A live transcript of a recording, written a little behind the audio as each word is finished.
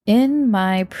In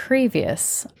my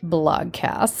previous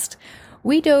blogcast,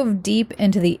 we dove deep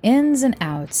into the ins and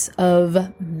outs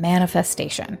of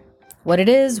manifestation. What it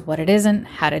is, what it isn't,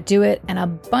 how to do it, and a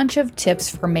bunch of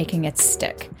tips for making it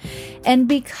stick. And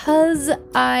because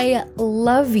I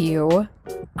love you,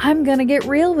 I'm gonna get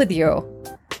real with you.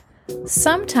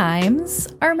 Sometimes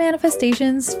our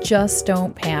manifestations just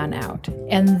don't pan out,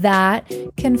 and that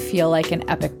can feel like an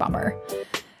epic bummer.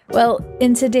 Well,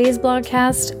 in today's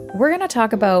blogcast, we're going to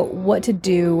talk about what to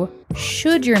do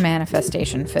should your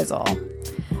manifestation fizzle.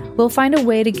 We'll find a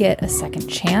way to get a second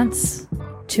chance,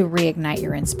 to reignite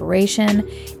your inspiration,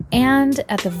 and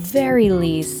at the very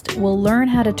least, we'll learn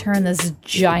how to turn this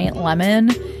giant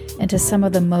lemon into some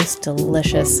of the most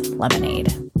delicious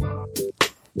lemonade.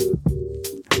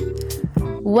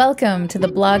 Welcome to the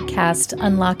blogcast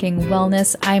Unlocking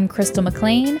Wellness. I'm Crystal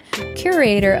McLean,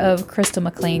 curator of Crystal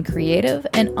McLean Creative,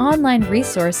 an online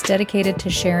resource dedicated to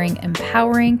sharing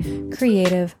empowering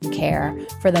creative care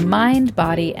for the mind,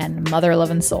 body, and mother love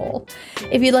and soul.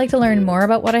 If you'd like to learn more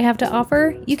about what I have to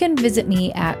offer, you can visit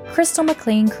me at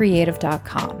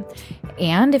crystalmcleancreative.com.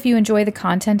 And if you enjoy the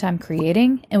content I'm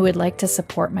creating and would like to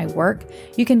support my work,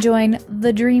 you can join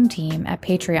the Dream Team at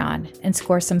Patreon and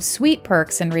score some sweet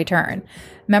perks in return.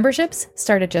 Memberships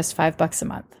start at just $5 a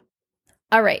month.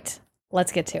 All right,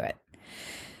 let's get to it.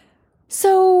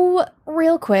 So,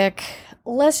 real quick,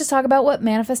 let's just talk about what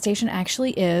manifestation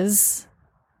actually is.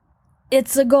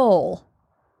 It's a goal.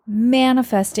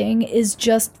 Manifesting is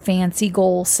just fancy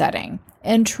goal setting.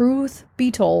 And truth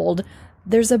be told,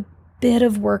 there's a bit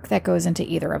of work that goes into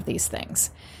either of these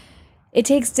things. It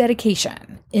takes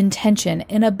dedication, intention,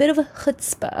 and a bit of a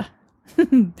chutzpah.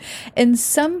 And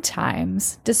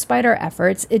sometimes, despite our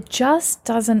efforts, it just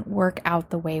doesn't work out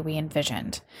the way we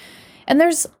envisioned. And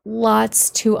there's lots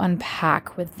to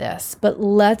unpack with this, but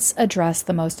let's address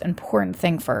the most important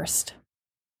thing first.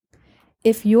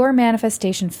 If your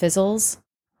manifestation fizzles,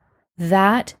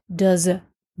 that does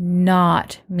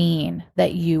not mean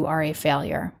that you are a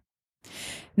failure.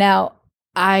 Now,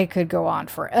 I could go on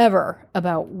forever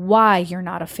about why you're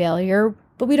not a failure,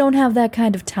 but we don't have that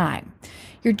kind of time.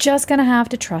 You're just going to have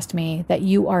to trust me that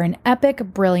you are an epic,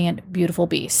 brilliant, beautiful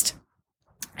beast.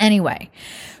 Anyway,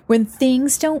 when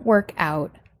things don't work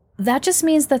out, that just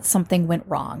means that something went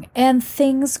wrong, and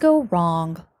things go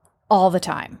wrong all the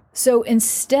time. So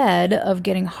instead of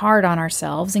getting hard on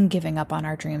ourselves and giving up on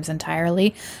our dreams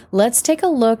entirely, let's take a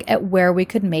look at where we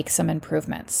could make some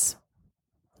improvements.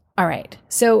 All right,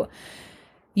 so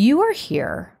you are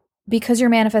here because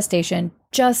your manifestation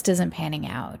just isn't panning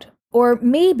out. Or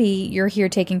maybe you're here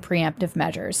taking preemptive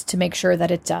measures to make sure that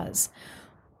it does.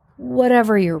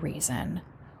 Whatever your reason,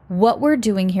 what we're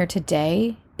doing here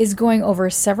today is going over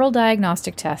several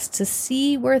diagnostic tests to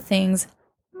see where things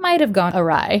might have gone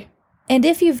awry. And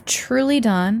if you've truly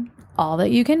done all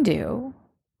that you can do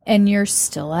and you're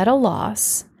still at a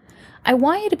loss, I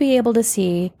want you to be able to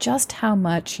see just how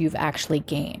much you've actually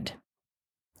gained.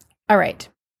 All right,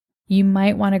 you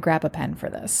might want to grab a pen for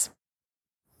this.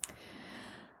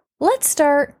 Let's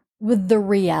start with the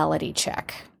reality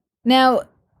check. Now,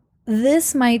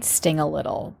 this might sting a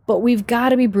little, but we've got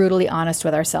to be brutally honest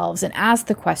with ourselves and ask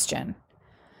the question,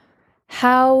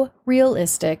 how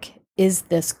realistic is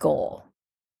this goal?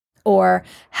 Or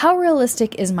how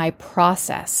realistic is my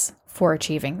process for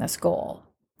achieving this goal?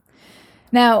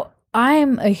 Now,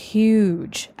 I'm a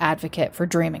huge advocate for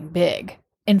dreaming big.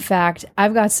 In fact,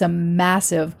 I've got some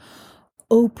massive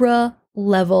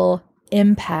Oprah-level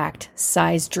impact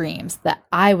size dreams that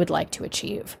I would like to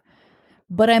achieve.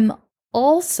 But I'm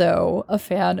also a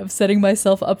fan of setting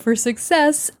myself up for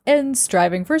success and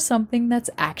striving for something that's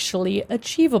actually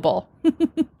achievable.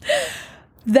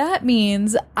 That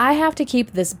means I have to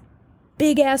keep this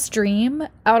big ass dream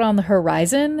out on the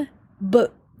horizon,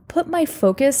 but put my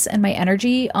focus and my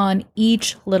energy on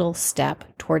each little step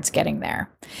towards getting there.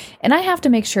 And I have to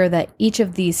make sure that each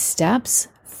of these steps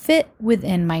fit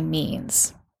within my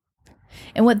means.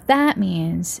 And what that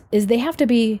means is they have to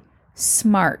be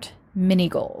SMART mini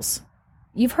goals.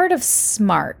 You've heard of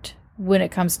SMART when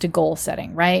it comes to goal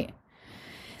setting, right?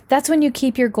 That's when you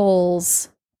keep your goals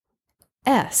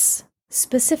S,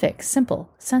 specific, simple,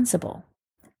 sensible.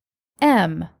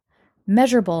 M,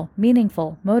 measurable,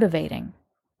 meaningful, motivating.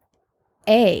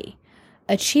 A,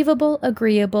 achievable,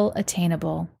 agreeable,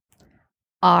 attainable.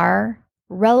 R,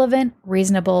 relevant,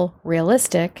 reasonable,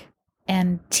 realistic.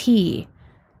 And T,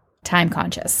 time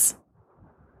conscious.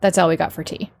 That's all we got for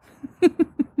T.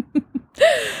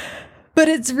 But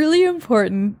it's really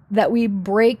important that we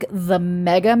break the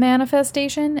mega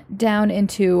manifestation down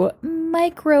into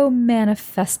micro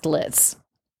manifestlets.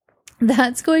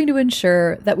 That's going to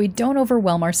ensure that we don't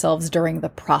overwhelm ourselves during the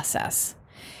process.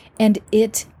 And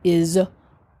it is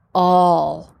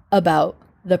all about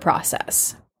the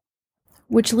process.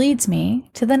 Which leads me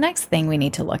to the next thing we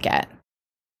need to look at.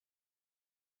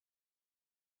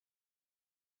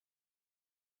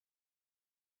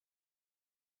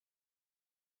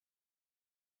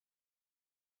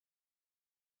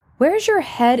 Where's your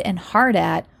head and heart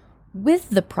at with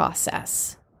the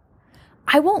process?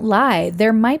 I won't lie,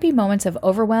 there might be moments of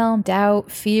overwhelm,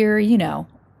 doubt, fear,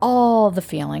 all the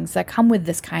feelings that come with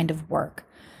this kind of work.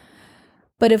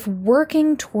 But if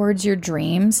working towards your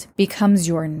dreams becomes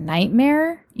your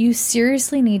nightmare, you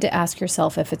seriously need to ask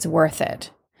yourself if it's worth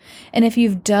it. And if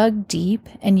you've dug deep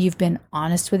and you've been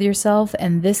honest with yourself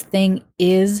and this thing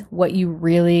is what you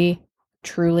really,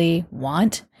 truly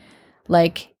want,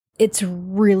 like it's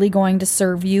really going to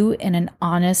serve you in an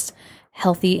honest,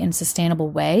 healthy, and sustainable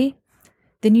way,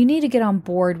 then you need to get on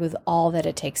board with all that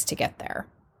it takes to get there.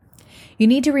 You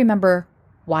need to remember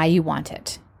why you want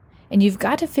it. And you've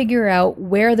got to figure out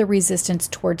where the resistance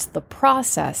towards the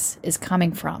process is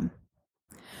coming from.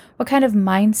 What kind of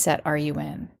mindset are you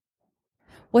in?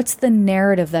 What's the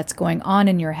narrative that's going on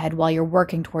in your head while you're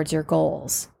working towards your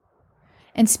goals?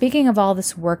 And speaking of all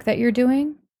this work that you're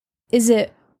doing, is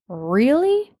it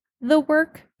really the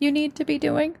work you need to be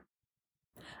doing?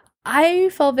 I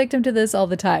fall victim to this all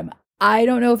the time. I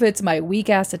don't know if it's my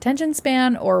weak-ass attention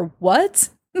span or what,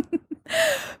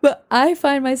 but I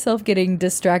find myself getting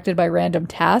distracted by random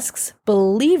tasks,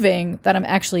 believing that I'm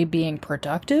actually being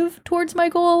productive towards my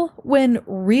goal, when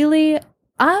really,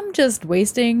 I'm just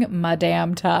wasting my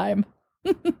damn time.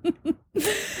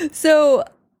 So,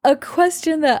 a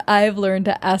question that I've learned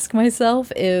to ask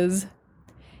myself is,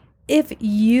 if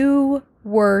you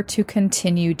were to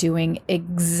continue doing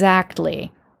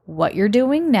exactly what you're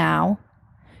doing now,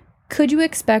 could you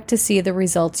expect to see the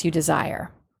results you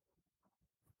desire?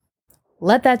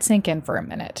 Let that sink in for a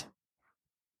minute.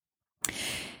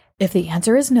 If the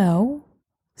answer is no,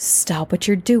 stop what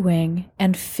you're doing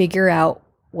and figure out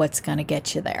what's going to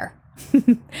get you there.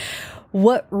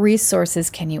 What resources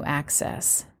can you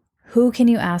access? Who can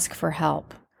you ask for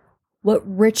help? What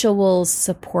rituals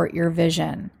support your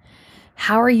vision?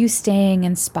 How are you staying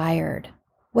inspired?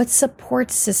 What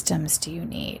support systems do you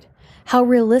need? How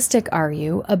realistic are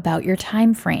you about your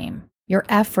time frame, your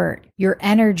effort, your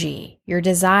energy, your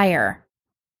desire?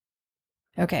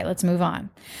 Okay, let's move on.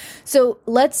 So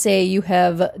let's say you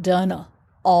have done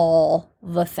all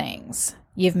the things.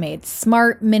 You've made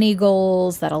smart mini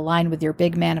goals that align with your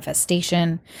big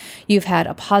manifestation. You've had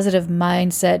a positive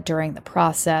mindset during the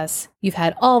process. You've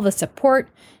had all the support.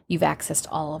 You've accessed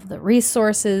all of the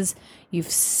resources.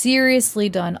 You've seriously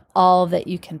done all that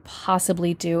you can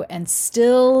possibly do, and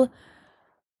still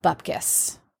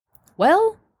bupkis.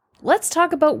 Well, let's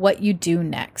talk about what you do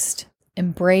next.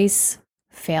 Embrace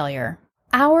failure.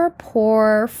 Our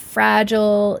poor,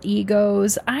 fragile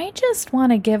egos, I just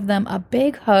want to give them a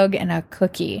big hug and a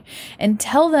cookie and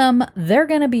tell them they're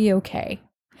going to be okay.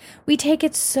 We take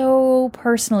it so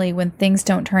personally when things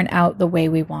don't turn out the way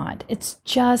we want. It's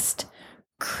just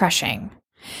crushing.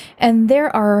 And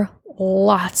there are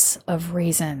lots of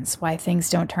reasons why things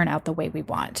don't turn out the way we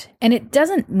want. And it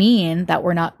doesn't mean that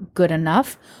we're not good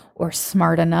enough or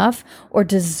smart enough or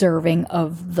deserving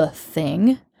of the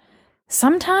thing.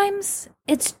 Sometimes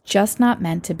it's just not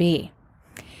meant to be.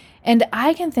 And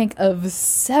I can think of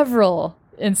several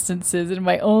instances in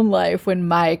my own life when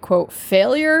my, quote,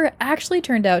 failure actually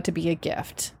turned out to be a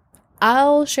gift.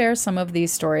 I'll share some of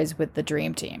these stories with the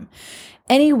Dream Team.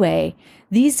 Anyway,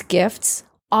 these gifts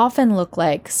often look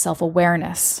like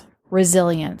self-awareness,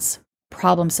 resilience,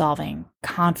 problem-solving,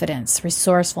 confidence,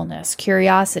 resourcefulness,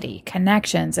 curiosity,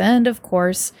 connections, and of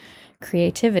course,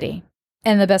 creativity.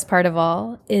 And the best part of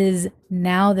all is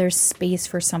now there's space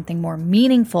for something more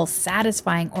meaningful,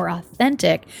 satisfying, or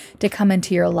authentic to come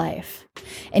into your life.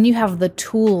 And you have the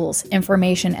tools,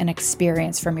 information, and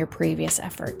experience from your previous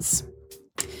efforts.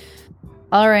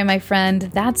 All right, my friend,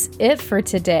 that's it for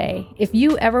today. If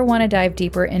you ever want to dive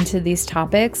deeper into these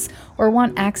topics or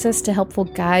want access to helpful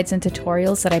guides and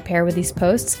tutorials that I pair with these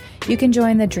posts, you can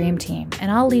join the Dream Team, and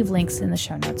I'll leave links in the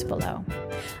show notes below.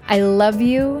 I love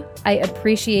you. I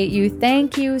appreciate you.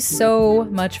 Thank you so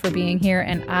much for being here,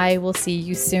 and I will see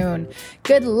you soon.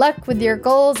 Good luck with your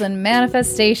goals and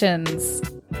manifestations.